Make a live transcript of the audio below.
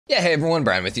Yeah, hey everyone,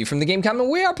 Brian with you from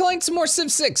TheGameCommon. We are playing some more Civ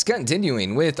 6,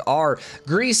 continuing with our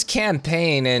Greece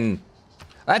campaign, and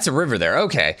that's a river there,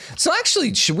 okay. So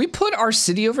actually, should we put our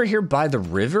city over here by the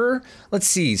river? Let's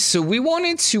see, so we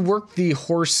wanted to work the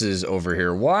horses over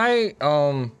here. Why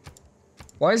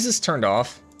is this turned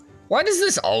off? Why does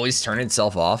this always turn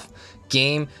itself off?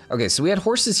 Game, okay, so we had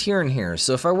horses here and here.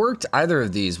 So if I worked either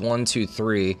of these, 1, 2,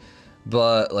 3,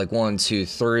 but like 1, 2,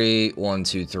 3, 1,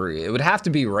 2, 3. It would have to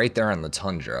be right there on the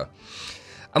tundra.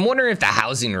 I'm wondering if the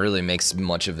housing really makes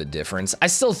much of a difference. I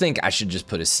still think I should just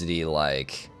put a city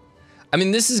like, I mean,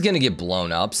 this is gonna get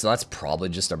blown up, so that's probably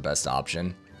just our best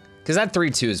option. Because that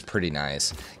 3-2 is pretty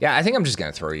nice. Yeah, I think I'm just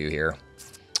gonna throw you here.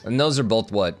 And those are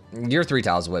both what, you're 3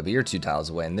 tiles away, but you're 2 tiles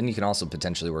away. And then you can also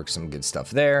potentially work some good stuff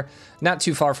there. Not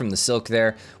too far from the silk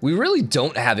there. We really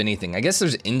don't have anything. I guess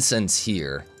there's incense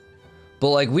here. But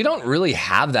like, we don't really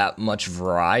have that much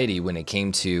variety when it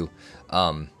came to,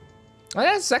 oh,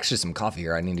 that's actually some coffee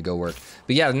here. I need to go work.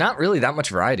 But yeah, not really that much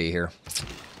variety here.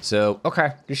 So,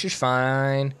 okay, this is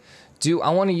fine. Do I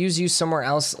want to use you somewhere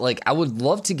else? Like, I would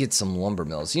love to get some lumber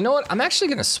mills. You know what? I'm actually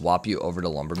going to swap you over to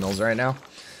lumber mills right now.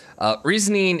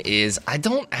 Reasoning is I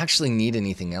don't actually need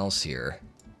anything else here.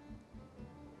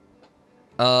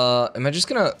 Am I just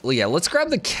going to, well, yeah, let's grab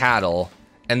the cattle.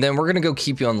 And then we're going to go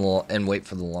keep you on the, and wait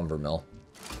for the lumber mill.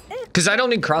 Because I don't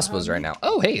need crossbows right now.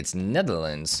 Oh, hey, it's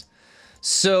Netherlands.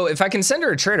 So if I can send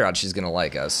her a trader out, she's going to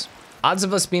like us. Odds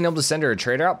of us being able to send her a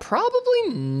trader out? Probably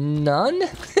none.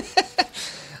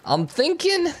 I'm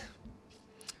thinking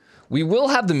we will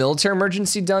have the military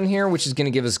emergency done here, which is going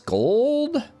to give us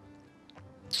gold.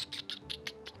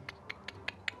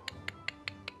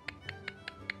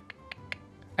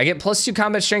 I get +2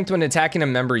 combat strength when attacking a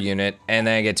member unit, and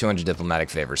then I get 200 diplomatic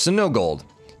favor. So no gold.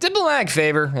 Diplomatic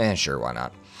favor? Sure, why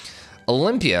not?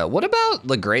 Olympia, what about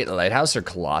the Great Lighthouse or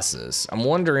Colossus? I'm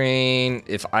wondering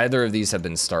if either of these have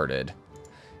been started.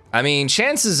 I mean,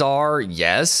 chances are,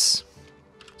 yes.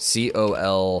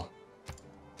 C-O-L.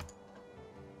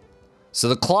 So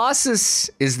the Colossus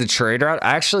is the trade route.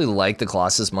 I actually like the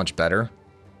Colossus much better.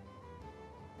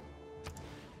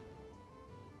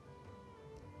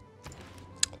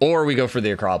 Or we go for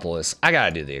the Acropolis. I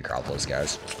gotta do the Acropolis,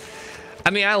 guys. I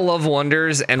mean, I love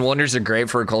Wonders, and Wonders are great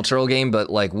for a cultural game,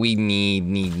 but like we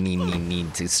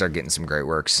need to start getting some great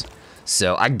works.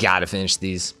 So I gotta finish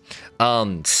these.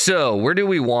 So where do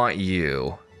we want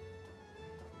you?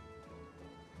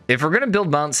 If we're gonna build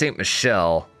Mount St.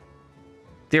 Michel,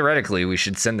 theoretically we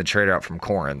should send the trader out from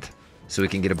Corinth so we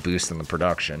can get a boost in the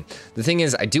production. The thing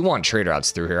is, I do want trade routes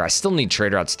through here. I still need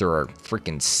trade routes through our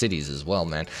freaking cities as well,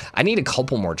 man. I need a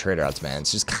couple more trade routes, man.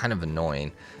 It's just kind of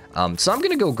annoying. So I'm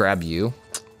gonna go grab you.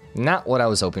 Not what I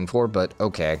was hoping for, but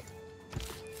okay.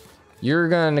 You're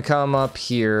gonna come up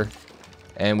here,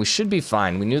 and we should be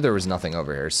fine. We knew there was nothing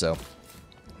over here, so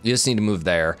you just need to move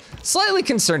there. Slightly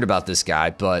concerned about this guy,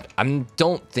 but I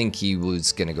don't think he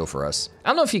was gonna go for us. I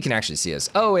don't know if he can actually see us.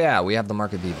 Oh yeah, we have the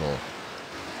market people.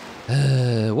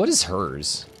 What is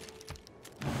hers?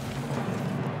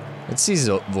 Let's see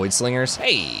Void Slingers.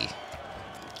 Hey!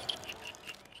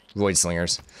 Void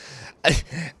Slingers.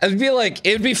 I'd be like,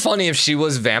 it'd be funny if she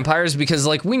was vampires because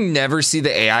like we never see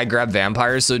the AI grab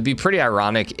vampires, so it'd be pretty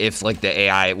ironic if like the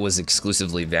AI was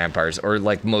exclusively vampires or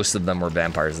like most of them were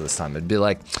vampires this time. It'd be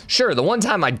like, sure, the one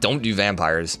time I don't do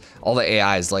vampires, all the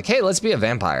AI is like, hey, let's be a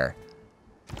vampire.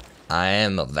 I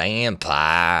am a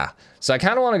vampire. So I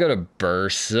kind of want to go to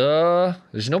Bursa.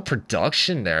 There's no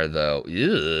production there though.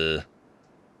 Ew.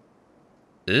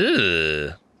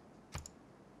 Ew.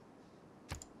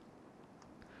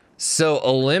 So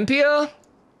Olympia,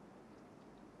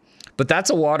 but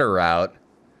that's a water route.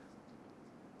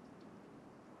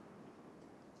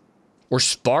 Or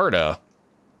Sparta.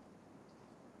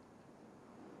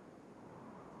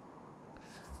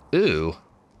 Ooh.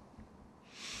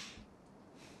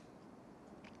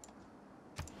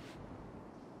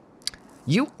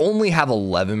 You only have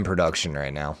 11 production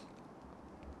right now.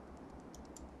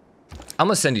 I'm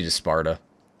gonna send you to Sparta.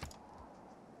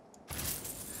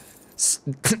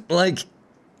 Like,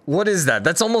 what is that?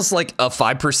 That's almost like a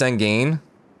 5% gain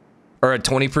or a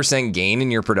 20% gain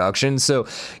in your production. So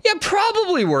yeah,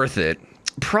 probably worth it.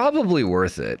 Probably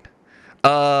worth it.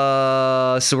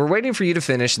 So we're waiting for you to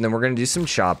finish and then we're going to do some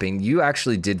chopping. You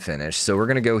actually did finish. So we're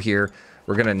going to go here.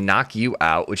 We're going to knock you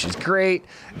out, which is great.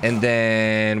 And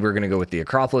then we're going to go with the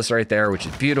Acropolis right there, which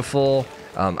is beautiful.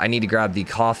 I need to grab the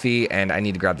coffee and I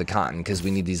need to grab the cotton because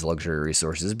we need these luxury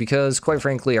resources because, quite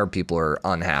frankly, our people are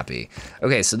unhappy.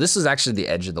 Okay, so this is actually the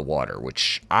edge of the water,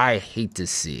 which I hate to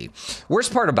see.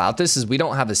 Worst part about this is we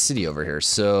don't have a city over here,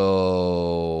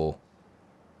 so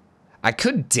I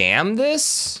could dam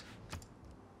this.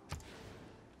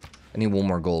 I need one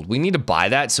more gold. We need to buy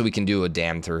that so we can do a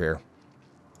dam through here.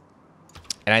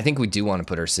 And I think we do want to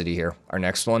put our city here. Our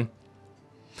next one.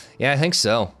 Yeah, I think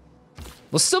so.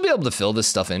 We'll still be able to fill this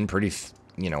stuff in pretty,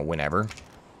 you know, whenever.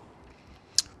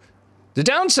 The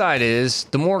downside is,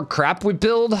 the more crap we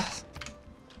build,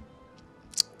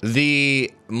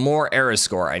 the more era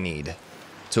score I need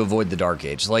to avoid the Dark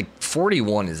Age. Like,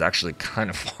 41 is actually kind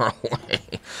of far away.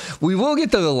 We will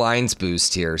get the Alliance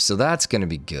boost here, so that's going to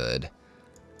be good.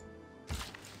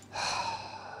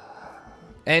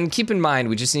 And keep in mind,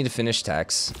 we just need to finish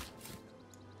Tex.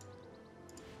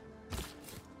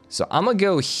 So I'm gonna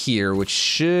go here, which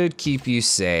should keep you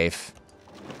safe.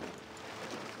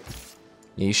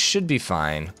 You should be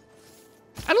fine.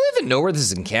 I don't even know where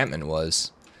this encampment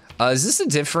was. Is this a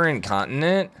different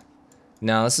continent?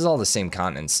 No, this is all the same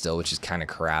continent still, which is kind of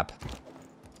crap.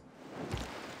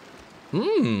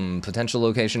 Potential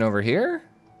location over here?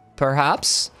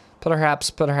 Perhaps. All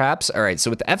right,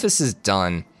 so with Ephesus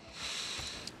done,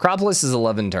 Acropolis is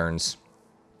 11 turns.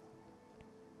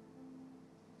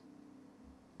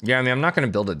 Yeah, I mean, I'm not going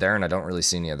to build it there, and I don't really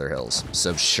see any other hills.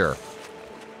 So, sure.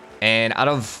 And out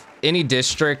of any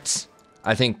district,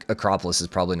 I think Acropolis is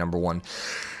probably number one.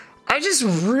 I just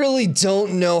really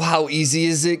don't know how easy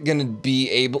is it going to be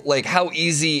able... Like, how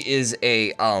easy is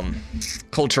a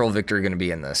cultural victory going to be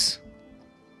in this?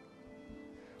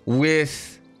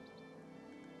 With...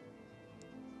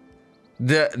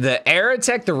 The era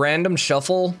tech, the random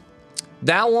shuffle,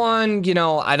 that one, you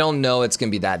know, I don't know it's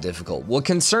gonna be that difficult. What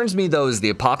concerns me though is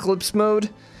the apocalypse mode.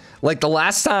 Like the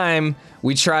last time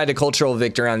we tried a cultural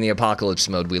victory on the apocalypse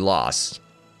mode, we lost.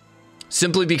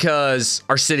 Simply because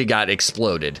our city got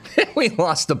exploded. We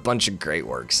lost a bunch of great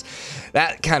works.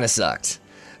 That kind of sucked.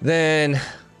 Then,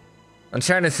 I'm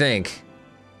trying to think.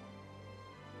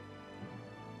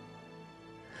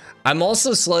 I'm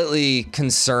also slightly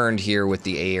concerned here with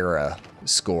the era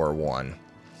score one.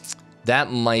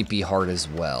 That might be hard as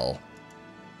well.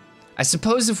 I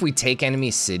suppose if we take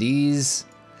enemy cities,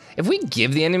 if we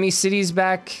give the enemy cities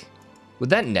back, would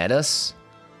that net us?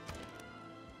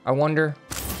 I wonder.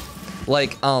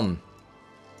 Like,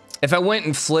 if I went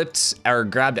and flipped or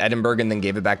grabbed Edinburgh and then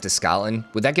gave it back to Scotland,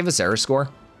 would that give us era score?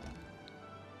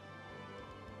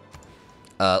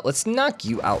 Let's knock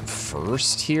you out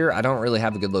first here. I don't really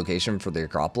have a good location for the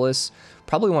Acropolis.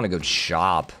 Probably want to go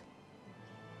chop.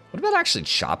 What about actually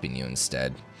chopping you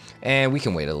instead? And we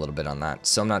can wait a little bit on that,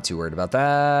 so I'm not too worried about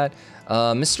that.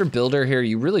 Mr. Builder here,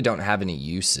 you really don't have any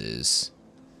uses.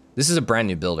 This is a brand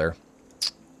new builder.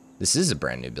 This is a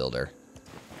brand new builder.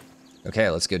 Okay,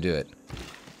 let's go do it.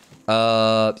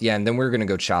 Yeah, and then we're gonna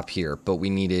go chop here, but we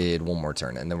needed one more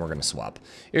turn, and then we're gonna swap.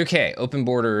 Okay, open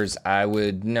borders, I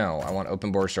want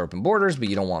open borders to open borders, but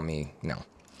you don't want me, no.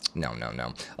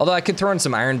 Although I could throw in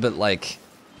some iron, but like,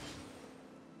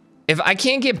 if I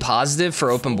can't get positive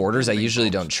for open borders, I usually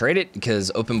don't trade it, because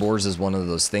open borders is one of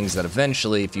those things that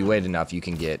eventually, if you wait enough, you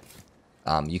can get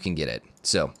it.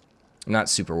 So, I'm not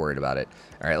super worried about it.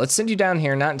 All right, let's send you down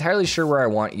here. Not entirely sure where I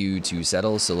want you to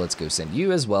settle, so let's go send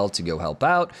you as well to go help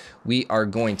out. We are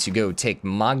going to go take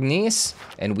Magnes,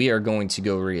 and we are going to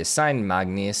go reassign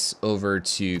Magnes over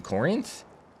to Corinth,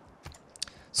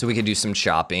 so we can do some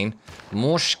shopping.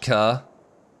 Moshka,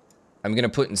 I'm gonna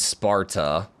put in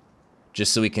Sparta,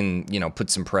 just so we can, you know, put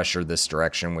some pressure this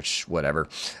direction, which, whatever.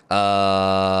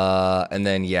 And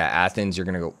then, yeah, Athens, you're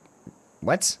gonna go...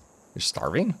 What? You're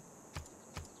starving?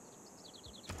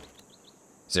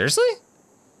 Seriously?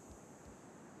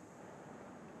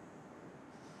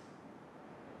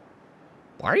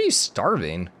 Why are you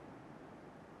starving?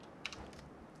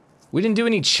 We didn't do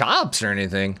any chops or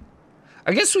anything.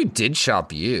 I guess we did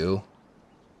chop you.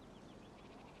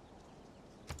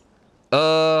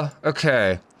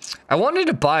 Okay. I wanted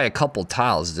to buy a couple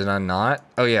tiles, did I not?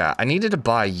 Oh yeah, I needed to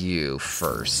buy you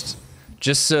first.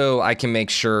 Just so I can make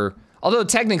sure... Although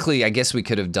technically, I guess we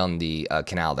could have done the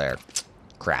canal there.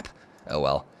 Crap. Oh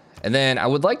well. And then I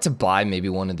would like to buy maybe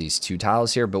one of these 2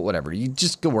 tiles here, but whatever. You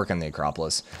just go work on the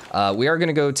Acropolis. We are going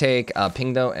to go take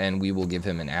Ping though, and we will give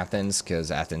him an Athens,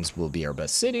 because Athens will be our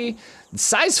best city.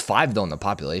 Size 5 though in the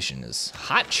population is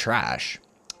hot trash.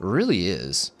 It really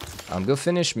is. Go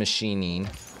finish machining.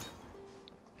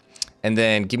 And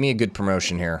then give me a good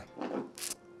promotion here.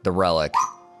 The relic.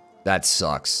 That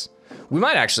sucks. We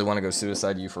might actually want to go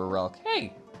suicide you for a relic.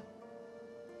 Hey!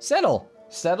 Settle.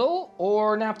 Settle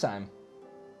or nap time?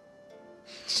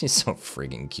 She's so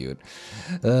friggin' cute.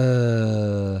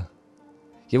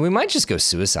 Yeah, we might just go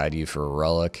suicide you for a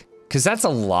relic. Because that's a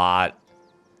lot.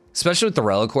 Especially with the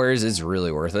reliquaries, it's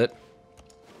really worth it.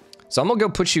 So I'm gonna go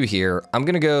put you here. I'm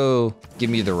gonna go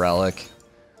give you the relic.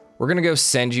 We're gonna go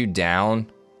send you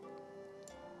down.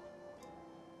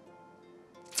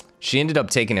 She ended up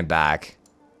taking it back.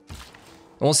 And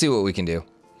we'll see what we can do.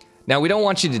 Now, we don't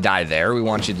want you to die there. We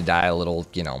want you to die a little,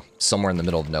 you know, somewhere in the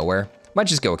middle of nowhere. Might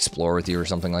just go explore with you or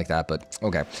something like that, but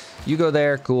okay. You go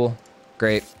there. Cool.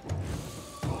 Great.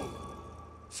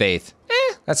 Faith.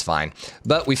 That's fine.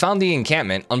 But we found the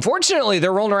encampment. Unfortunately,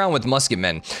 they're rolling around with musket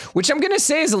men, which I'm going to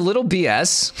say is a little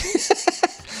BS.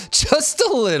 Just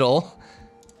a little.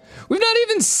 We've not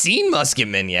even seen musket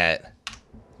men yet.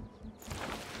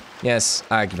 Yes,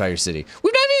 I occupy your city.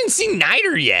 We've not even seen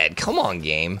Niter yet. Come on,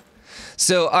 game.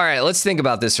 So, all right, let's think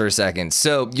about this for a second.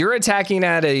 So, you're attacking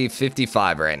at a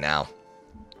 55 right now.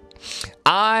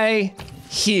 I,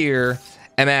 here,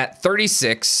 am at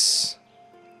 36.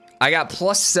 I got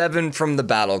 +7 from the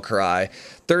battle cry.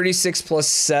 36 plus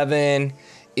 7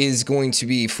 is going to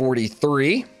be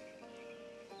 43.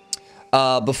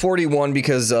 But 41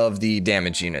 because of the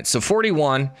damage unit. So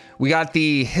 41, we got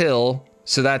the hill,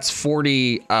 so that's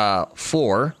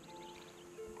 44.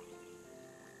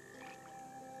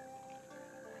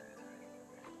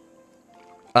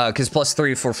 Because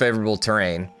 +3 for favorable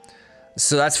terrain.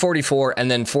 So that's 44,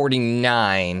 and then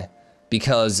 49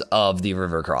 because of the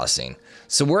river crossing.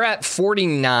 So we're at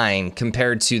 49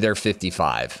 compared to their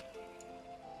 55.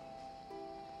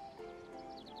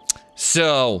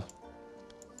 So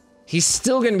he's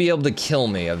still going to be able to kill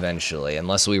me eventually,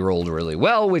 unless we rolled really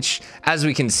well, which, as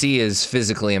we can see, is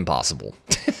physically impossible.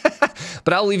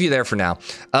 But I'll leave you there for now.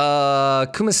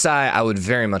 Kumasai, I would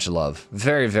very much love.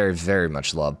 Very, very, very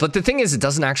much love. But the thing is, it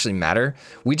doesn't actually matter.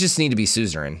 We just need to be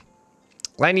suzerain.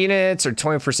 Land units are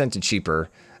 20% cheaper.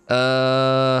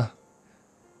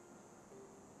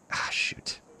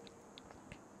 Shoot.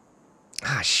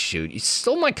 Shoot. You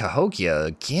stole my Cahokia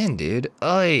again, dude.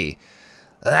 Oy.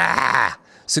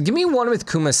 So give me one with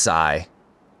Kumasai.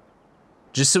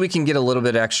 Just so we can get a little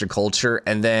bit extra culture.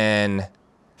 And then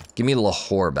give me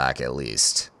Lahore back at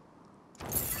least.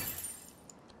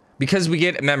 Because we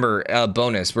get, remember,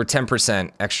 bonus. We're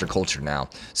 10% extra culture now.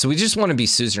 So we just want to be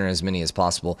suzerain as many as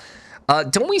possible.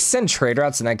 Don't we send trade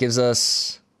routes and that gives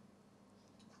us...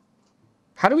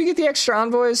 How do we get the extra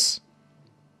envoys?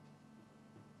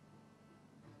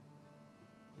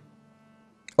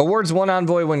 Awards 1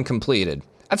 envoy when completed.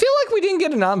 I feel like we didn't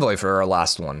get an envoy for our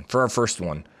last one, for our first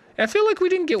one. I feel like we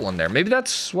didn't get one there. Maybe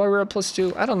that's why we're at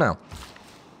 +2. I don't know.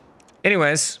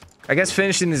 Anyways, I guess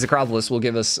finishing these Acropolis will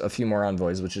give us a few more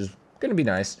envoys, which is going to be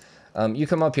nice. You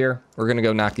come up here. We're going to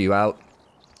go knock you out.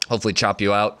 Hopefully chop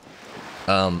you out.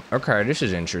 Okay, this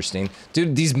is interesting.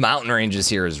 Dude, these mountain ranges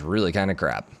here is really kind of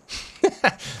crap.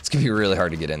 It's going to be really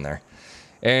hard to get in there.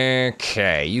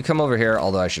 Okay, you come over here,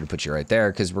 although I should have put you right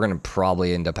there, because we're going to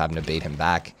probably end up having to bait him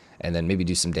back, and then maybe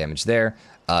do some damage there.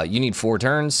 You need 4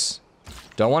 turns.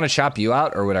 Do I want to chop you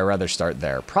out, or would I rather start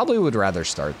there? Probably would rather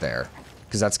start there,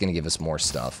 because that's going to give us more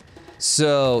stuff.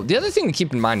 So, the other thing to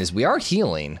keep in mind is we are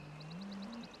healing.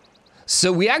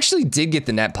 So, we actually did get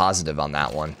the net positive on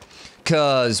that one.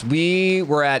 Because we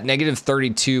were at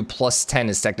 -32 plus 10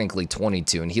 is technically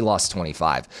 22, and he lost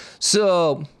 25.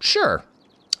 So, sure.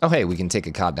 Oh, hey, we can take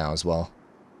a COD now as well.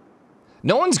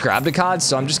 No one's grabbed a COD,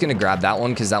 so I'm just going to grab that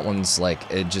one, because that one's, like,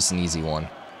 just an easy one.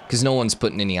 Because no one's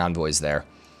putting any envoys there.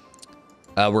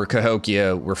 We're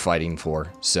Cahokia, we're fighting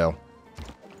for, so.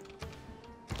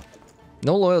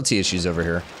 No loyalty issues over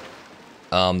here.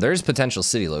 There's potential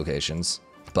city locations,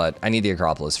 but I need the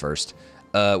Acropolis first.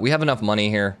 We have enough money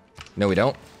here. No, we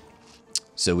don't.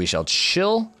 So we shall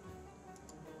chill.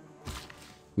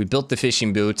 We built the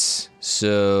fishing boots.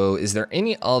 So is there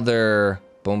any other...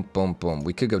 Boom, boom, boom.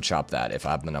 We could go chop that if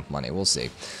I have enough money. We'll see.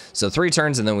 So 3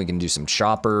 turns and then we can do some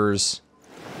choppers.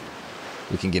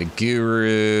 We can get a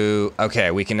guru.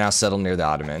 Okay, we can now settle near the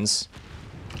Ottomans.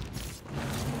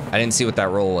 I didn't see what that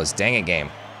roll was. Dang it, game.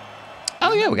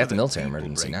 Oh yeah, we got the military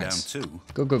emergency. Nice.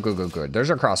 Go, go, go, go, go. There's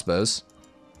our crossbows.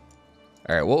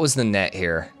 All right, what was the net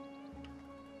here?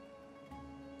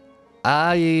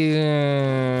 I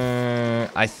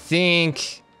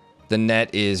think the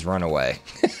net is runaway.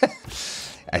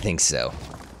 I think so.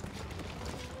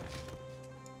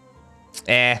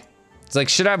 It's like,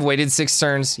 should I have waited 6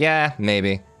 turns? Yeah,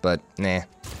 maybe, but nah.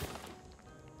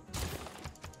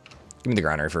 Give me the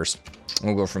granary first.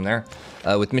 We'll go from there.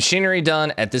 With machinery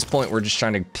done, at this point, we're just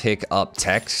trying to pick up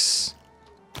techs.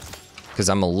 Because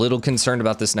I'm a little concerned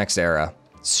about this next era.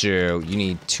 So you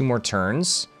need 2 more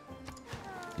turns.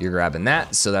 You're grabbing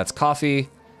that, so that's coffee.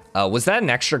 Was that an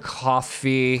extra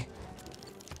coffee?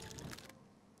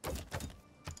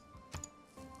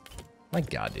 My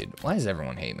God, dude, why does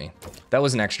everyone hate me? That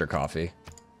was an extra coffee.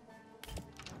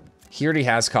 He already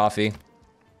has coffee.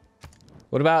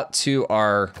 What about to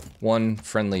our one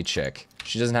friendly chick?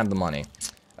 She doesn't have the money.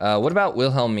 What about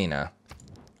Wilhelmina?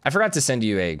 I forgot to send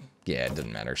you a, yeah, it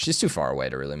doesn't matter. She's too far away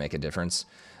to really make a difference.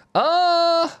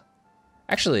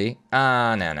 Actually,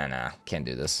 no. Can't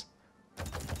do this.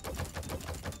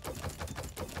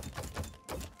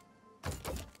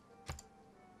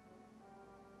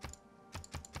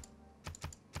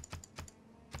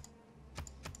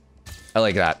 I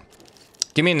like that.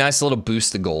 Give me a nice little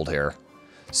boost of gold here.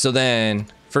 So then,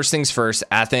 first things first,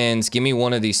 Athens, give me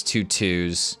one of these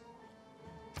 2-2s.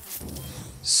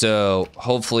 So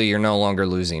hopefully you're no longer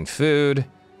losing food.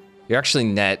 You're actually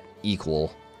net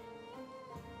equal.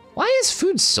 Why is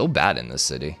food so bad in this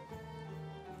city?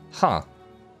 Huh.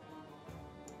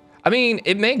 I mean,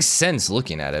 it makes sense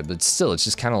looking at it, but still, it's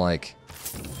just kind of like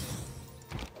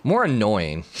more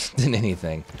annoying than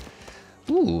anything.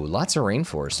 Ooh, lots of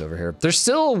rainforest over here. There's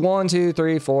still 1, 2,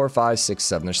 3, 4, 5, 6,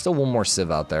 7. There's still one more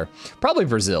civ out there. Probably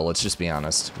Brazil, let's just be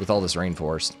honest, with all this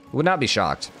rainforest. Would not be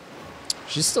shocked.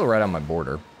 She's still right on my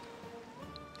border.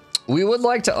 We would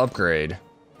like to upgrade.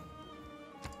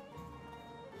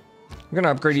 We're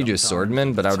gonna upgrade you to a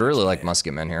swordman, but I would really like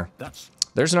musketmen here.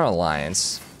 There's no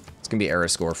alliance. It's gonna be era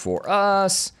score for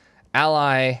us.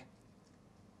 Ally.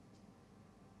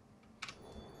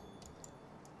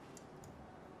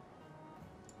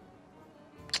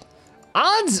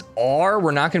 Odds are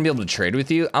we're not gonna be able to trade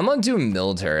with you. I'm gonna do a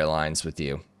military alliance with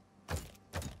you.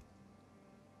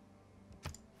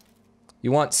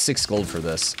 You want 6 gold for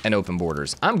this and open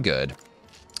borders. I'm good.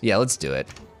 Yeah, let's do it.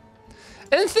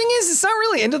 And the thing is, it's not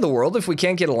really end of the world if we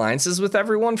can't get alliances with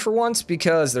everyone for once,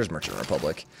 because there's Merchant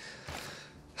Republic.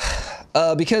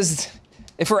 Because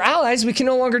if we're allies, we can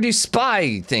no longer do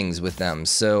spy things with them.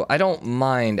 So I don't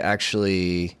mind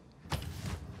actually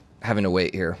having to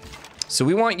wait here. So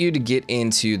we want you to get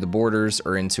into the borders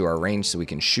or into our range so we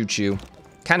can shoot you.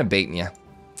 Kind of baiting you.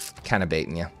 Kind of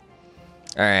baiting you.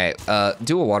 All right,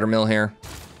 do a watermill here.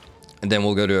 And then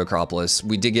we'll go to Acropolis.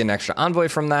 We did get an extra envoy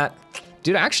from that.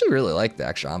 Dude, I actually really like the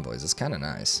extra envoys. It's kind of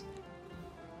nice.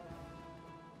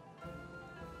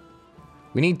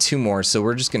 We need 2 more, so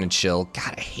we're just gonna chill.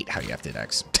 God, I hate how you have to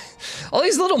X. All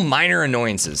these little minor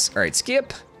annoyances. All right,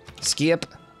 skip,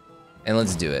 and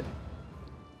let's do it.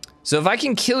 So if I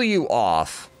can kill you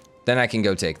off, then I can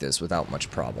go take this without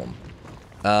much problem.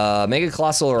 Mega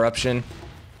Colossal Eruption.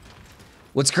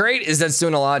 What's great is that's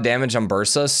doing a lot of damage on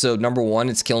Bursa. So number 1,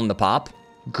 it's killing the pop.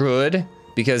 Good,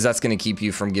 because that's gonna keep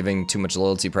you from giving too much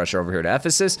loyalty pressure over here to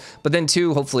Ephesus. But then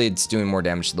 2, hopefully it's doing more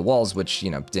damage to the walls, which,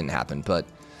 you know, didn't happen, but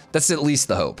that's at least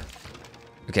the hope.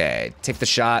 Okay, take the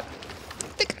shot. I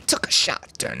think I took a shot.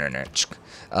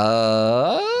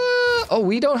 Oh,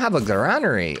 we don't have a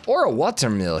granary or a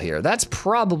watermill here. That's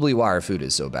probably why our food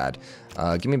is so bad.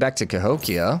 Give me back to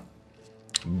Cahokia.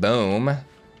 Boom.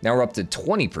 Now we're up to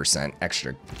 20%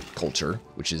 extra culture,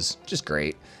 which is just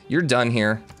great. You're done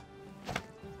here.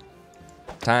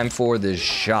 Time for the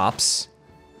shops.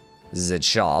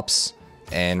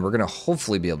 And we're gonna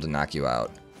hopefully be able to knock you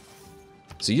out.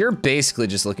 So you're basically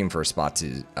just looking for a spot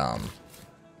to, yeah,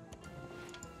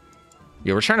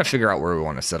 we're trying to figure out where we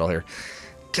want to settle here.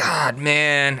 God,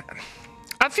 man.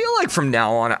 I feel like from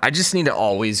now on, I just need to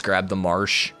always grab the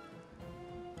Marsh,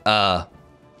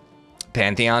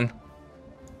 Pantheon.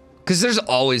 Because there's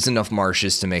always enough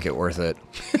marshes to make it worth it.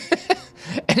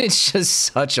 And it's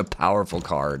just such a powerful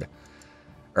card.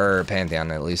 Or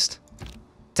Pantheon, at least.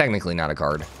 Technically not a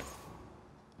card.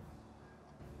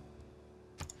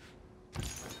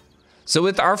 So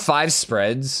with our 5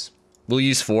 spreads, we'll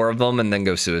use 4 of them and then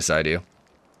go suicide you.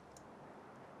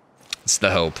 It's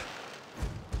the hope.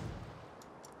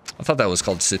 I thought that was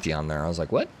called Scythian there. I was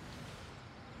like, what?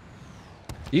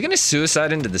 Are you gonna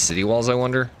suicide into the city walls, I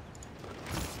wonder?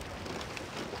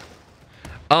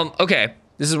 Okay.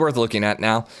 This is worth looking at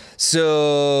now.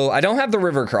 So I don't have the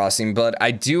river crossing, but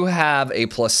I do have a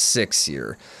 +6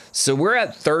 here. So we're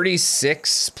at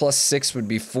 36, +6 would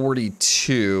be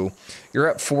 42. You're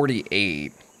at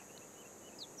 48.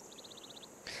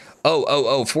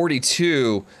 Oh,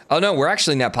 42. Oh no, we're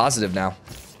actually net positive now.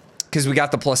 Because we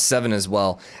got the +7 as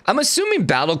well. I'm assuming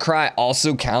Battle Cry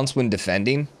also counts when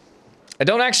defending. I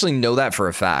don't actually know that for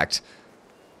a fact.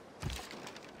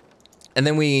 And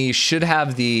then we should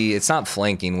have the, it's not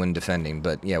flanking when defending,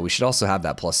 but yeah, we should also have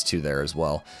that +2 there as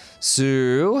well.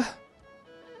 So,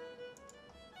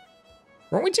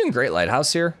 weren't we doing Great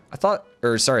Lighthouse here? I thought,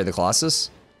 or sorry, the Colossus?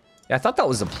 Yeah, I thought that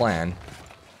was the plan.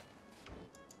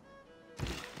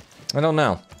 I don't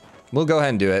know. We'll go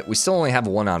ahead and do it. We still only have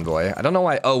 1 envoy. I don't know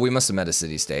why. Oh, we must have met a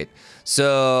city-state.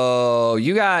 So,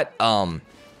 you got,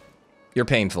 you're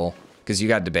painful, because you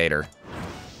got debater.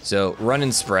 So, run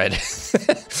and spread.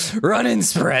 Run and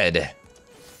spread.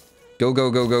 Go,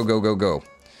 go, go, go, go, go, go.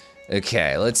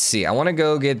 Okay, let's see. I want to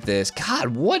go get this. God,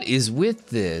 what is with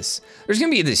this? There's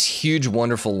going to be this huge,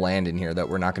 wonderful land in here that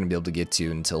we're not going to be able to get to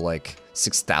until like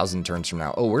 6,000 turns from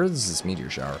now. Oh, where is this meteor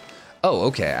shower? Oh,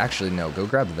 okay. Actually, no. Go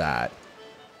grab that.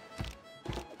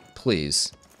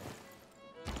 Please.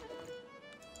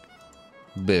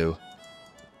 Boo.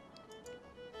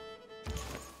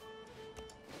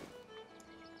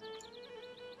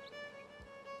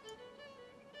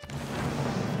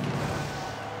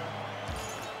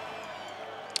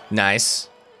 Nice.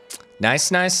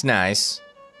 Nice, nice, nice.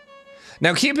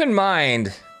 Now keep in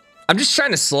mind, I'm just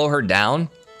trying to slow her down.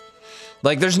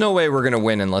 Like, there's no way we're gonna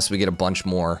win unless we get a bunch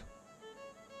more.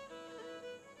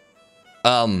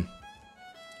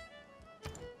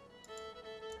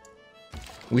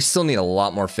 We still need a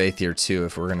lot more faith here too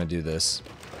if we're gonna do this.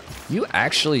 You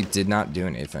actually did not do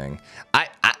anything.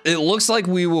 It looks like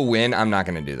we will win. I'm not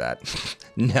gonna do that.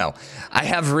 No, I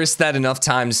have risked that enough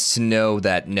times to know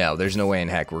that no, there's no way in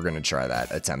heck we're gonna try that,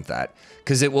 attempt that.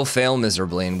 Because it will fail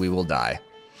miserably and we will die.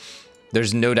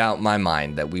 There's no doubt in my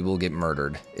mind that we will get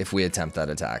murdered if we attempt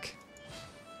that attack.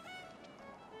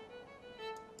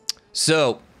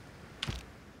 So.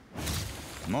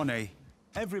 Money.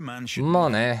 Every man should.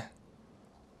 Money.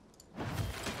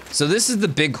 So this is the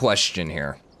big question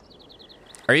here.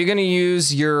 Are you gonna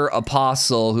use your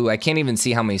apostle, who I can't even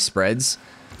see how many spreads,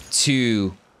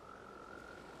 to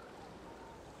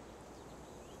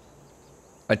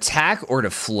attack or to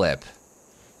flip?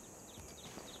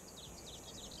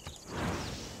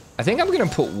 I think I'm gonna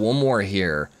put one more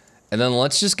here, and then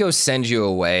let's just go send you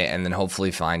away and then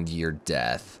hopefully find your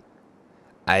death.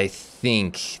 I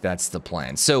think that's the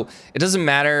plan. So it doesn't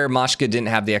matter, Mashka didn't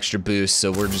have the extra boost,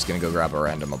 so we're just gonna go grab a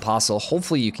random apostle.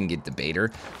 Hopefully you can get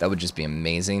debater. That would just be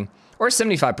amazing. Or a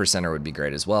 75%er would be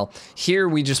great as well. Here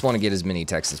we just want to get as many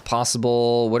techs as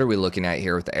possible. What are we looking at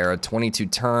here with the era? 22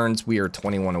 turns. We are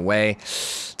 21 away.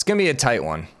 It's gonna be a tight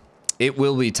one. It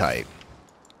will be tight.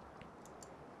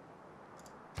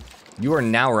 You are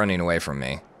now running away from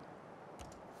me.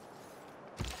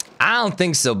 I don't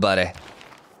think so, buddy.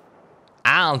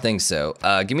 I don't think so.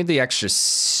 Give me the extra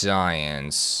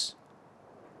science.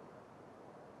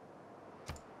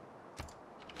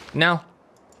 No.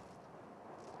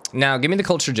 Now, give me the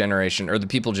culture generation, or the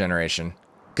people generation.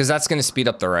 Because that's going to speed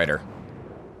up the writer.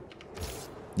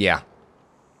 Yeah.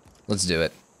 Let's do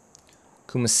it.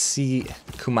 Kumasai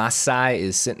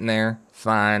is sitting there.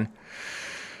 Fine.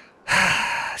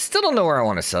 Still don't know where I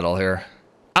want to settle here.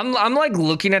 I'm like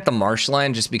looking at the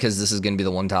marshland just because this is going to be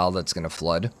the one tile that's going to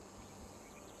flood.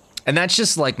 And that's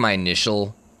just like my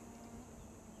initial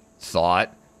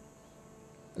thought.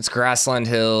 It's grassland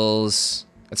hills.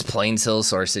 It's plains hills,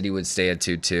 so our city would stay at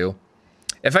 2-2.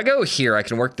 If I go here, I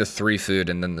can work the 3 food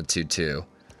and then the 2-2.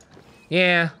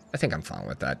 Yeah, I think I'm fine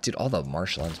with that. Dude, all the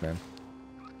marshlands, man.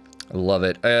 I love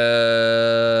it.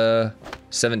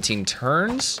 17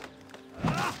 turns.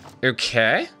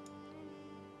 Okay.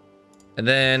 And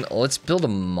then let's build a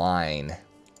mine.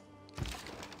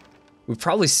 We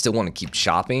probably still want to keep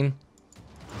chopping,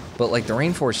 but like the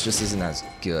rainforest just isn't as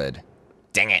good.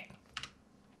 Dang it.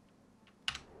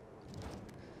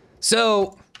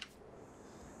 So,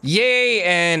 yay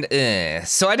and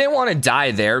so I didn't want to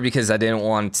die there because I didn't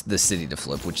want the city to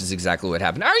flip, which is exactly what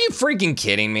happened. Are you freaking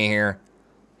kidding me here?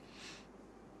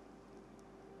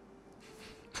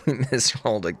 We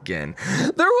misrolled again.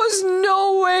 There was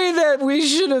no way that we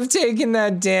should have taken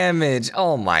that damage.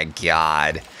 Oh my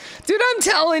god. Dude, I'm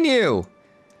telling you,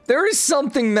 there is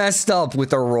something messed up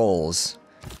with our rolls.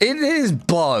 It is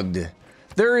bugged.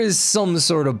 There is some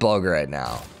sort of bug right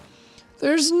now.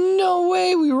 There's no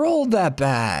way we rolled that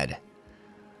bad.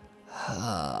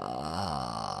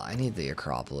 I need the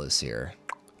Acropolis here.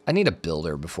 I need a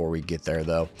builder before we get there,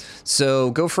 though.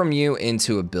 So go from you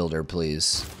into a builder,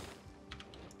 please.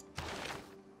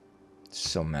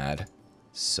 So mad.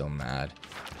 So mad.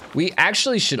 We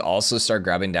actually should also start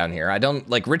grabbing down here. I don't,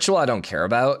 like, ritual I don't care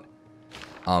about.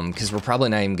 Because we're probably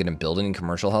not even going to build any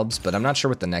commercial hubs, but I'm not sure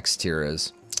what the next tier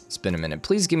is. It's been a minute.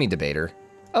 Please give me debater.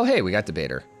 Oh, hey, we got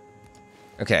debater.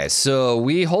 Okay, so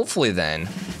we hopefully then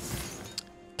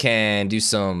can do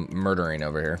some murdering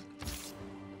over here.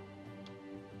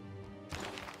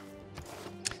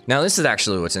 Now, this is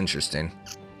actually what's interesting.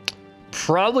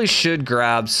 Probably should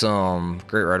grab some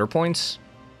Great Rider points.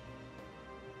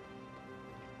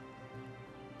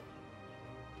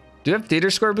 Do you have theater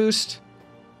square boost?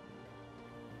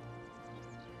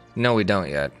 No, we don't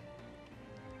yet.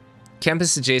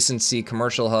 Campus adjacency,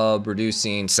 commercial hub,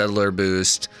 reducing, settler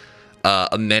boost,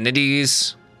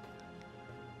 amenities.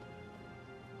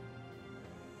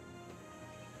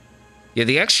 Yeah,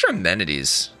 the extra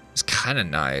amenities is kind of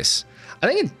nice. I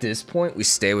think at this point we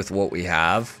stay with what we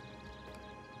have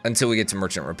until we get to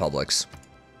merchant republics.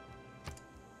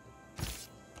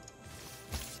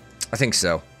 I think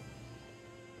so.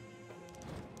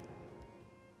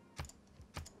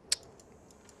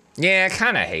 Yeah, I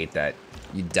kind of hate that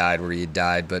you died where you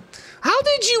died, but how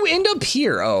did you end up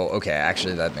here? Oh, okay,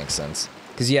 actually that makes sense.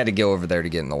 Because you had to go over there to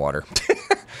get in the water.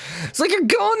 It's like you're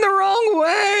going the wrong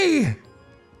way!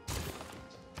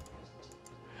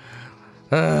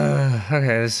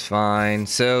 Okay, that's fine.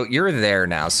 So you're there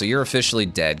now, so you're officially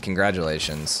dead.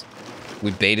 Congratulations.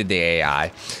 We baited the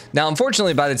AI. Now,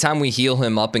 unfortunately, by the time we heal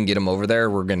him up and get him over there,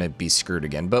 we're gonna be screwed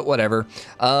again, but whatever.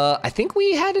 I think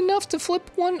we had enough to flip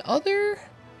one other.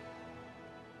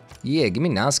 Yeah, give me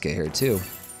Nazca here too.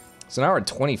 So now we're at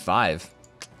 25.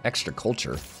 Extra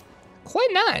culture. Quite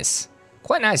nice.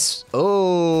 Quite nice.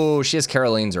 Oh, she has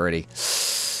Carolines already.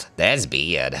 That's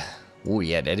bad. Oh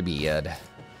yeah, that'd be bad.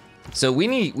 So we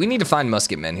need to find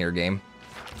musket men here, game.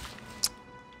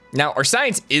 Now, our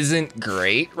science isn't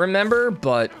great, remember?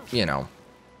 But, you know,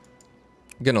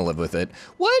 I'm gonna live with it.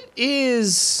 What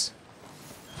is...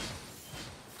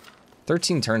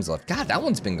 13 turns left. God, that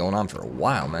one's been going on for a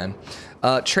while, man.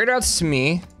 Trade routes to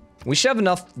me. We should have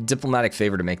enough diplomatic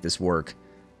favor to make this work.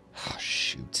 Oh,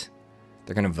 shoot.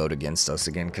 They're gonna vote against us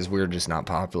again because we're just not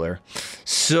popular.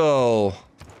 So...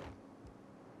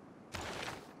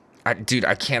 dude,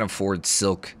 I can't afford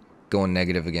silk going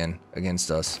negative again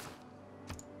against us.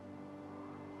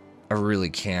 I really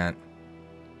can't.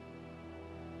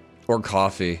 Or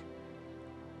coffee.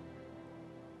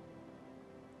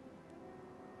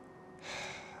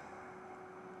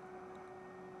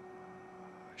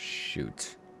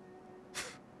 Shoot.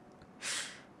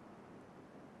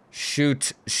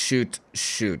 Shoot, shoot,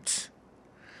 shoot.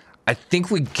 I think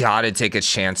we gotta take a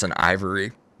chance on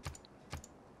ivory.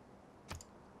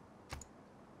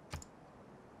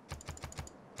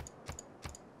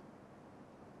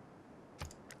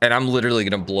 And I'm literally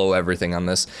gonna blow everything on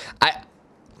this.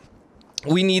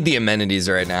 We need the amenities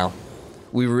right now.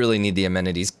 We really need the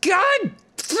amenities. God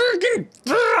freaking!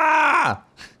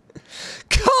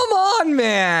 Come on,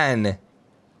 man!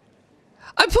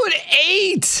 I put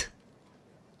 8!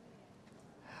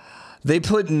 They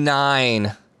put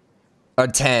 9 or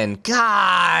 10.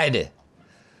 God!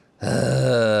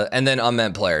 And then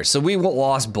unmet players. So we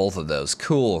lost both of those.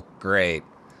 Cool, great.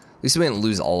 At least we didn't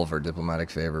lose all of our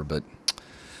diplomatic favor, but...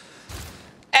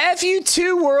 F you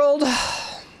too, world.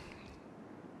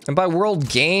 And by world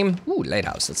game, ooh,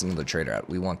 lighthouse, that's another trader out.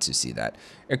 We want to see that.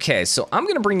 Okay, so I'm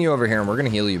gonna bring you over here and we're gonna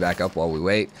heal you back up while we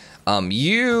wait.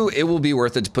 It will be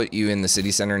worth it to put you in the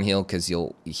city center and heal because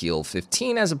you'll heal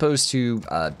 15 as opposed to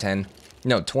 10.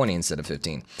 No, 20 instead of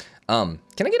 15. Can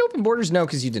I get open borders? No,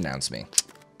 because you denounced me.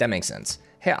 That makes sense.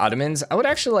 Hey, Ottomans, I would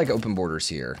actually like open borders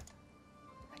here.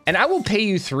 And I will pay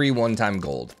you 3 one-time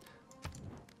gold.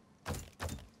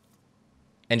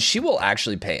 And she will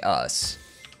actually pay us.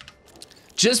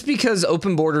 Just because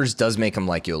open borders does make him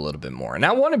like you a little bit more. And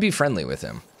I want to be friendly with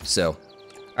him. So,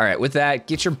 all right, with that,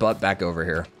 get your butt back over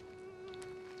here.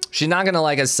 She's not going to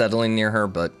like us settling near her,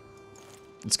 but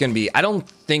it's going to be... I don't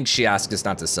think she asked us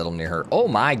not to settle near her. Oh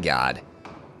my God.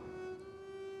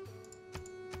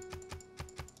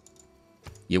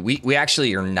 Yeah, we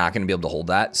actually are not going to be able to hold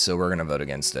that, so we're going to vote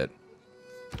against it.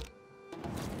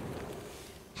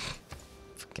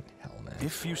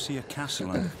 If you see a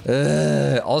castle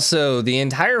also, the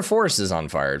entire forest is on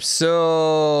fire.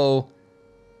 So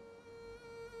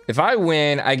if I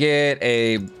win, I get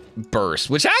a burst,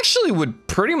 which actually would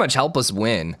pretty much help us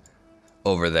win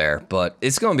over there. But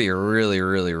it's going to be really,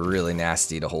 really, really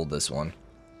nasty to hold this one.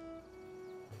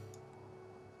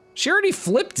 She already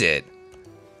flipped it.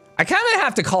 I kind of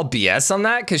have to call BS on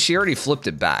that because she already flipped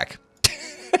it back.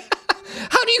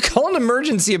 How do you call an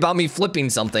emergency about me flipping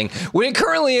something when it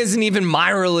currently isn't even my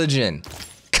religion?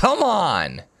 Come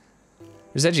on.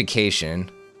 There's education.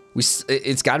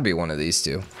 It's got to be one of these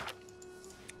two.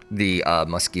 The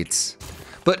muskets.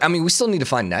 But, I mean, we still need to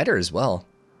find Niter as well.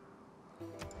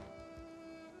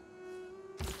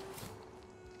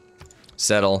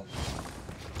 Settle.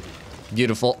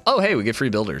 Beautiful. Oh, hey, we get free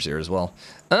builders here as well.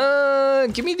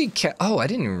 Give me the... Oh, I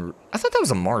didn't even... I thought that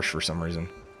was a marsh for some reason.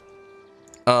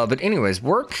 But anyways,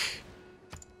 work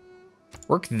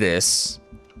this.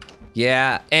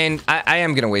 Yeah, and I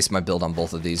am going to waste my build on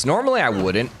both of these. Normally I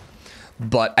wouldn't,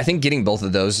 but I think getting both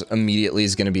of those immediately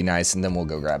is going to be nice, and then we'll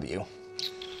go grab you.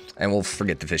 And we'll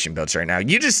forget the fishing boats right now.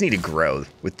 You just need to grow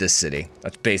with this city.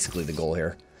 That's basically the goal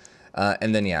here.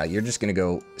 And then, yeah, you're just going to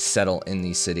go settle in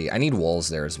the city. I need walls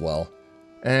there as well.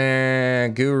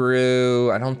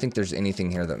 Guru. I don't think there's anything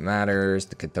here that matters.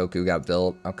 The Katoku got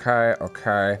built. Okay,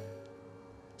 okay.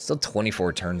 Still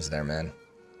 24 turns there, man.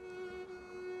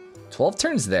 12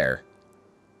 turns there.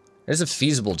 There's a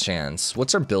feasible chance.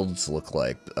 What's our builds look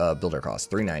like? Builder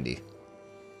cost, 390.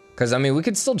 Because, I mean, we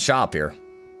could still chop here.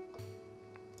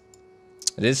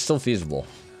 It is still feasible.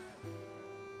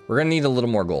 We're going to need a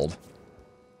little more gold.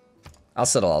 I'll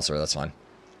settle elsewhere, that's fine.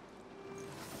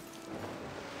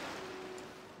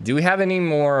 Do we have any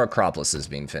more Acropolises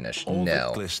being finished?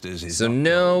 No. So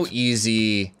no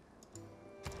easy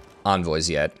envoys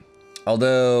yet.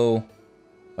 Although,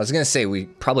 I was going to say we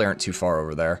probably aren't too far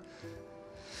over there.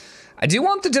 I do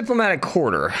want the diplomatic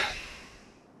quarter.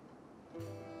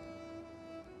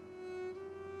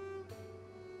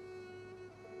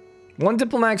 One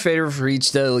diplomatic favor for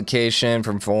each delegation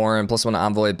from foreign, plus one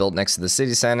envoy built next to the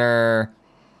city center.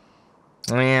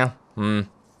 Yeah.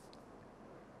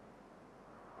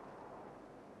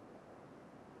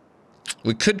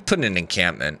 We could put an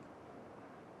encampment.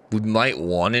 We might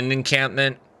want an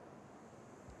encampment.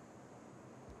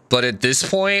 But at this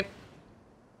point,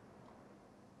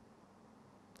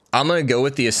 I'm going to go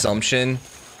with the assumption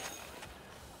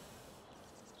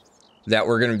that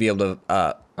we're going to be able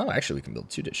to... oh, actually, we can build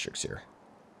 2 districts here.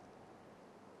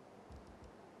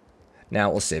 Now,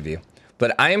 we'll save you.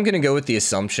 But I am going to go with the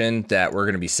assumption that we're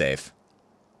going to be safe.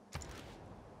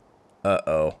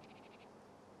 Uh-oh.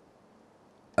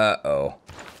 Uh-oh.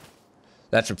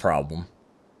 That's a problem.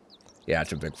 Yeah,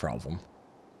 it's a big problem.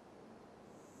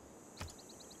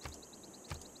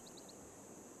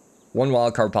 One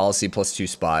wildcard policy plus 2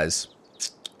 spies.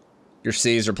 Your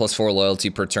cities are plus 4 loyalty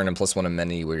per turn and plus 1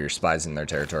 amenity where your spies in their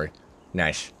territory.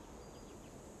 Nice.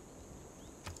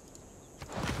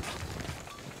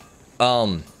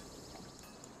 Ours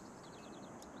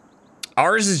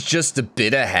is just a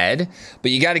bit ahead,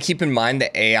 but you got to keep in mind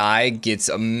the AI gets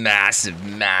a massive,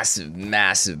 massive,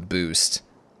 massive boost.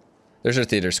 There's our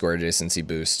theater square adjacency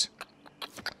boost.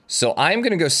 So I'm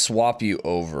going to go swap you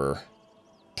over.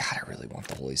 God, I really want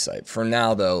the holy site. For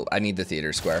now, though, I need the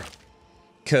theater square.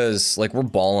 Because, like, we're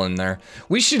balling there.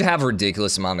 We should have a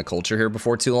ridiculous amount of culture here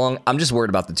before too long. I'm just worried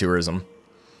about the tourism.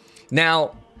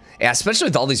 Now, yeah, especially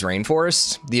with all these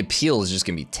rainforests, the appeal is just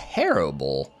going to be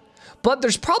terrible. But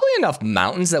there's probably enough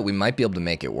mountains that we might be able to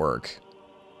make it work.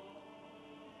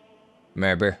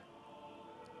 Maybe.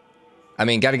 I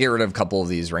mean, got to get rid of a couple of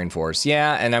these rainforests.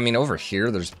 Yeah, and I mean, over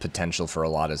here, there's potential for a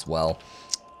lot as well.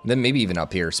 Then maybe even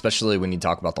up here, especially when you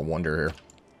talk about the wonder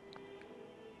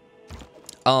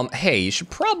here. Hey, you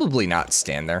should probably not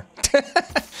stand there.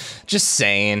 Just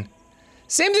saying.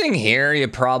 Same thing here, you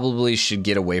probably should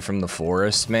get away from the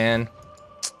forest, man.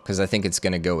 Because I think it's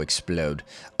going to go explode.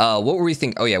 What were we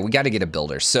thinking? Oh, yeah, we got to get a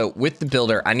builder. So, with the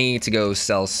builder, I need to go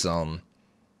sell some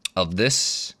of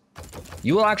this.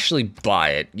 You will actually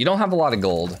buy it. You don't have a lot of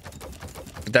gold,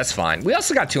 but that's fine. We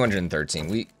also got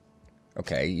 213.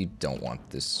 Okay, you don't want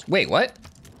this. Wait, what?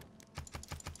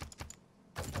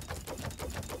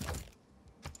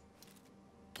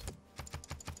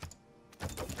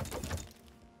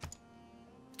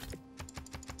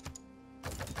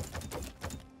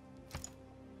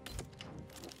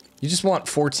 You just want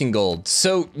 14 gold.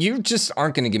 So you just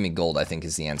aren't going to give me gold, I think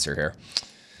is the answer here.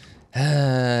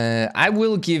 I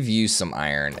will give you some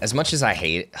iron. As much as I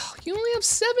hate it. Oh, you only have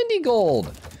 70 gold.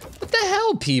 What the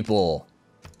hell, people?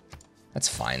 That's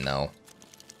fine, though.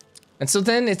 And so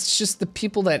then it's just the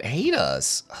people that hate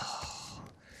us. Oh,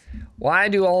 why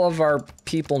do all of our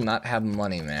people not have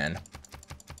money, man?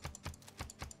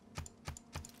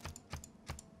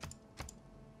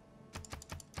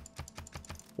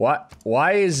 What?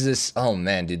 Why is this? Oh,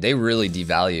 man, dude, they really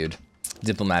devalued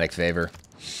diplomatic favor.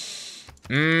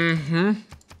 Mm-hmm.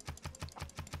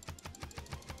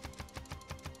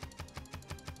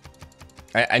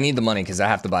 I need the money because I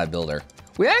have to buy a builder.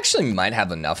 We actually might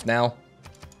have enough now,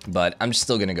 but I'm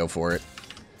still going to go for it.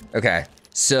 Okay,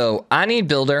 so I need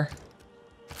builder.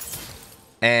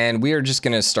 And we are just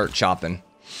going to start chopping.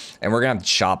 And we're going to have to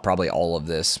chop probably all of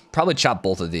this. Probably chop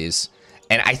both of these.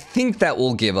 And I think that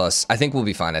will give us, I think we'll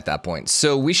be fine at that point.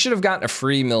 So we should have gotten a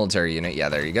free military unit. Yeah,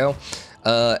 there you go.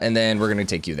 And then we're going to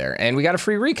take you there. And we got a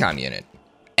free recon unit.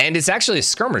 And it's actually a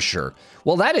skirmisher.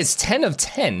 Well, that is 10 of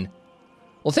 10.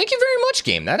 Well, thank you very much,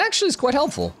 game. That actually is quite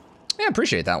helpful. Yeah, I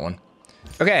appreciate that one.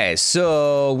 Okay,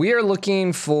 so we are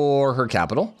looking for her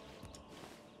capital.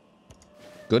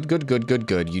 Good, good, good, good,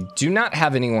 good. You do not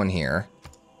have anyone here.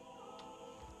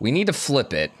 We need to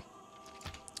flip it.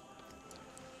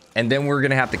 And then we're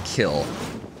going to have to kill.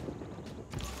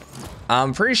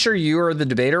 I'm pretty sure you are the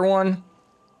debater one.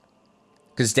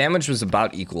 Because damage was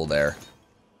about equal there.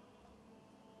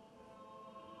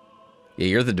 Yeah,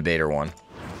 you're the debater one.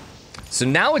 So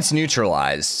now it's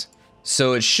neutralized.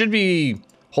 So it should be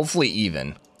hopefully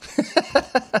even.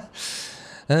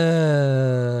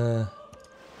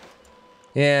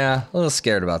 Yeah, a little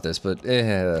scared about this, but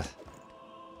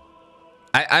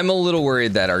I'm a little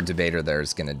worried that our debater there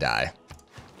is gonna die.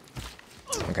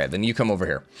 Okay, then you come over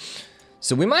here.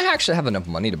 So we might actually have enough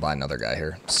money to buy another guy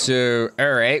here. So,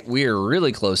 all right, we are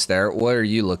really close there. What are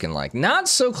you looking like? Not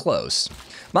so close.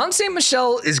 Mount St.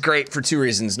 Michel is great for 2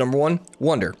 reasons. Number 1,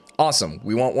 wonder. Awesome,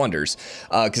 we want wonders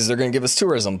because they're gonna give us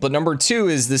tourism. But number 2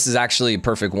 is this is actually a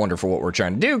perfect wonder for what we're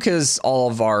trying to do because all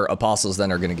of our apostles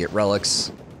then are gonna get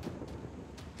relics.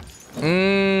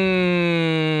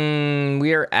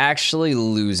 We are actually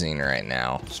losing right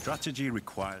now. Strategy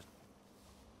required.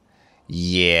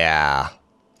 Yeah.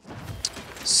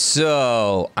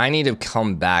 So I need to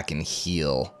come back and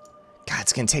heal. God,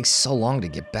 it's gonna take so long to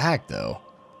get back though.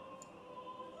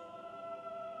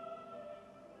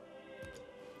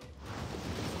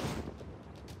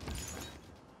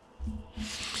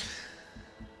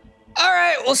 All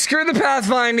right, well, screw the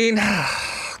pathfinding.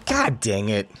 God dang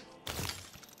it.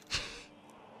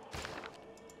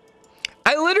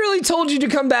 I literally told you to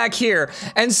come back here,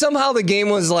 and somehow the game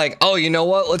was like, oh, you know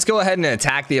what? Let's go ahead and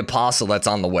attack the apostle that's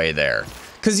on the way there.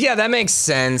 Because, yeah, that makes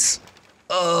sense.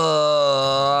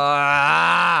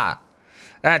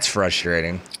 That's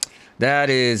frustrating. That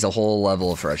is a whole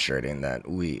level of frustrating that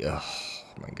we... Oh,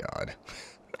 my God.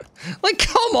 Like,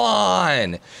 come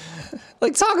on!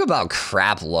 Like, talk about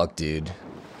crap luck, dude.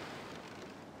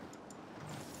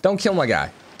 Don't kill my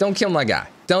guy. Don't kill my guy.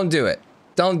 Don't do it.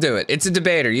 Don't do it. It's a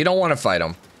debater. You don't want to fight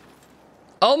him.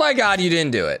 Oh my God, you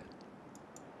didn't do it.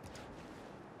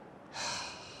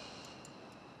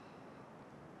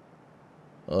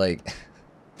 Like...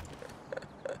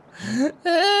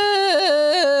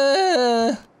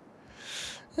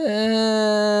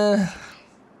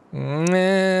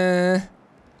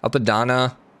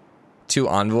 Upadana. 2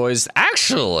 envoys.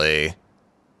 Actually...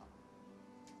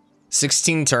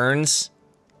 16 turns.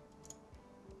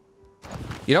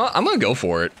 You know what? I'm gonna go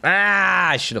for it.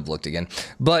 I should have looked again.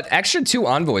 But extra 2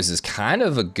 envoys is kind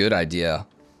of a good idea.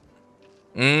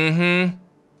 2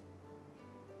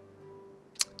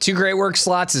 great work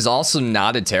slots is also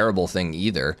not a terrible thing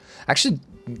either. Actually,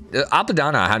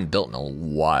 Apadana I haven't built in a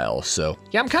while, so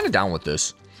yeah, I'm kind of down with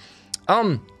this.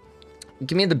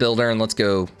 Give me the builder and let's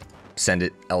go send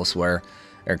it elsewhere.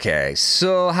 Okay,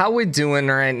 so how we doing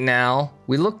right now?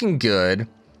 We looking good.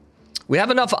 We have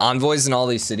enough envoys in all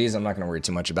these cities. I'm not going to worry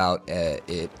too much about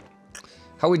it.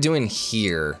 How are we doing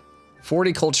here?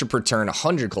 40 culture per turn,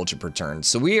 100 culture per turn.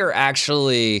 So we are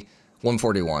actually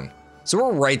 141. So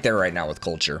we're right there right now with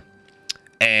culture.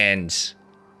 And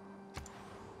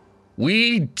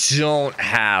we don't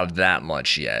have that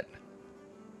much yet.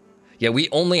 Yeah, we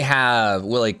only have,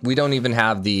 well, like, we don't even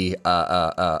have the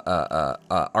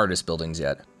artist buildings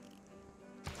yet.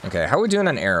 Okay, how are we doing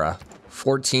on era?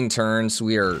 14 turns.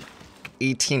 We are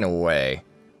 18 away.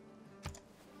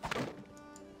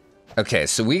 Okay,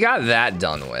 so we got that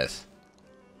done with.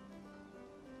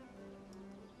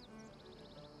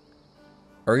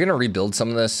 Are we gonna rebuild some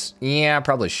of this? Yeah,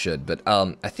 probably should, but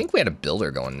I think we had a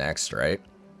builder going next, right?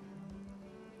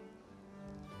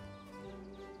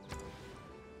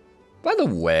 By the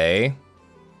way,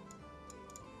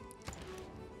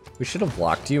 we should have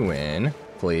locked you in,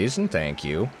 please, and thank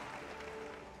you.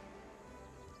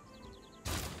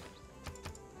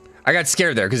 I got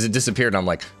scared there because it disappeared, and I'm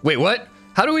like, wait, what?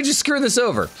 How do we just screw this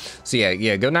over? So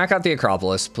yeah, go knock out the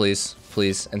Acropolis, please,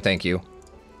 and thank you.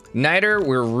 Niter,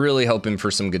 we're really hoping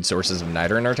for some good sources of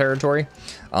Niter in our territory.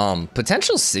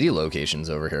 Potential city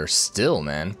locations over here still,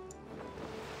 man.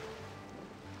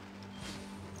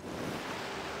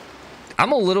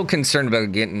 I'm a little concerned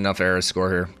about getting enough era score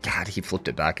here. God, he flipped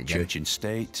it back again. Church and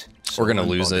state. We're gonna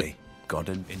lose it. God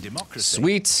in democracy.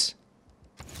 Sweet.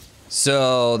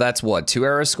 So that's what, 2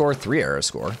 era score, 3 era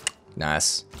score.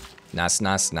 Nice. Nice.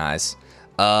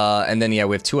 And then yeah,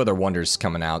 we have 2 other wonders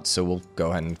coming out, so we'll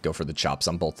go ahead and go for the chops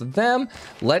on both of them.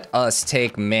 Let us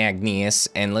take Magnius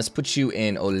and let's put you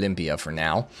in Olympia for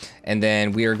now. And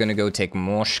then we are gonna go take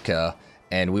Moshka,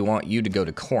 and we want you to go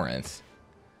to Corinth.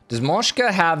 Does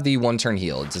Moshka have the 1-turn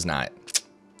heal? It does not.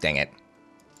 Dang it.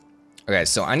 Okay,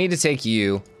 so I need to take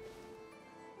you,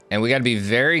 and we gotta be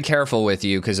very careful with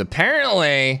you, because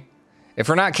apparently, if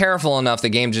we're not careful enough, the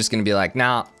game's just gonna be like,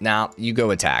 nah, you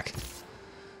go attack.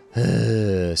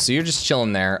 So you're just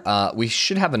chilling there. We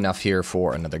should have enough here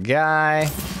for another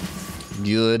guy.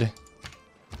 Good.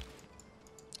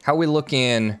 How we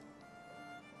looking?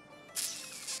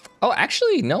 Oh,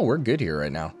 actually, no, we're good here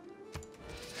right now.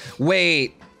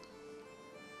 Wait.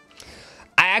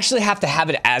 I actually have to have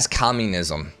it as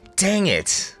communism. Dang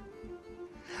it.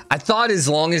 I thought as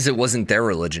long as it wasn't their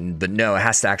religion, but no, it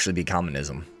has to actually be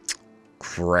communism.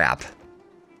 Crap.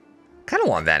 Kind of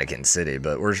want Vatican City,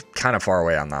 but we're kind of far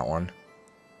away on that one.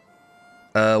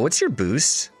 What's your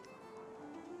boost?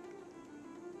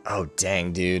 Oh,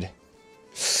 dang, dude.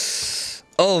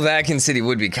 Oh, Vatican City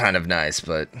would be kind of nice,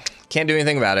 but can't do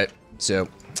anything about it. So,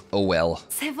 oh well.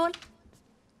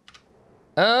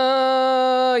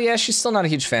 Yeah, she's still not a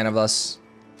huge fan of us.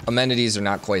 Amenities are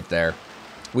not quite there.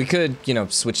 We could, you know,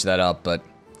 switch that up, but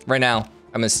right now,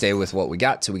 I'm gonna stay with what we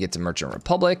got till we get to Merchant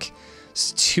Republic.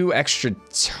 It's 2 extra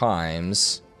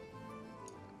times.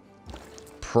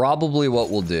 Probably what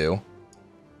we'll do,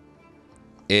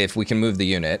 if we can move the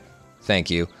unit. Thank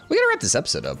you. We gotta wrap this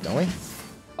episode up, don't we?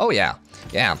 Oh, yeah.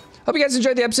 Yeah. Hope you guys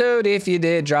enjoyed the episode. If you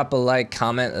did, drop a like,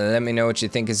 comment, and let me know what you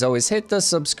think. As always, hit the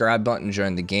subscribe button,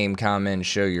 join the GameCommon,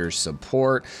 show your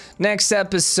support. Next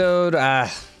episode,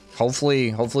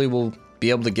 hopefully we'll be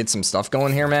able to get some stuff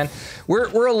going here, man.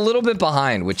 We're a little bit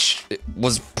behind, which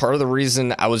was part of the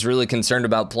reason I was really concerned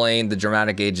about playing the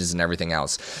dramatic ages and everything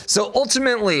else. So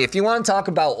ultimately, if you want to talk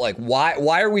about like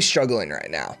why are we struggling right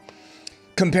now?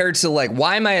 Compared to like,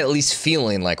 why am I at least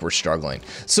feeling like we're struggling?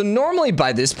 So normally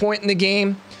by this point in the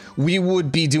game, we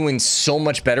would be doing so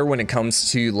much better when it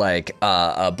comes to like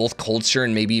both culture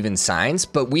and maybe even science,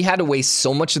 but we had to waste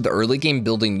so much of the early game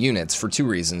building units for 2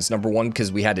 reasons. Number 1,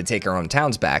 because we had to take our own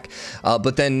towns back,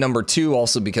 but then number 2,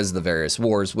 also because of the various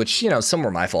wars, which, you know, some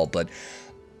were my fault, but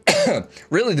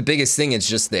really the biggest thing is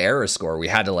just the era score. We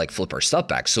had to like flip our stuff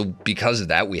back. So because of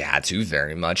that, we had to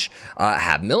very much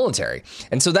have military.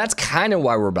 And so that's kind of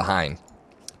why we're behind.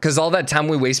 Because all that time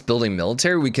we waste building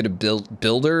military, we could have built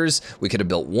builders, we could have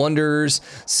built wonders.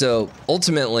 So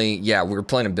ultimately, yeah, we were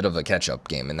playing a bit of a catch-up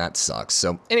game, and that sucks.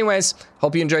 So anyways,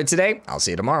 hope you enjoyed today. I'll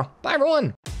see you tomorrow. Bye,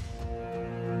 everyone.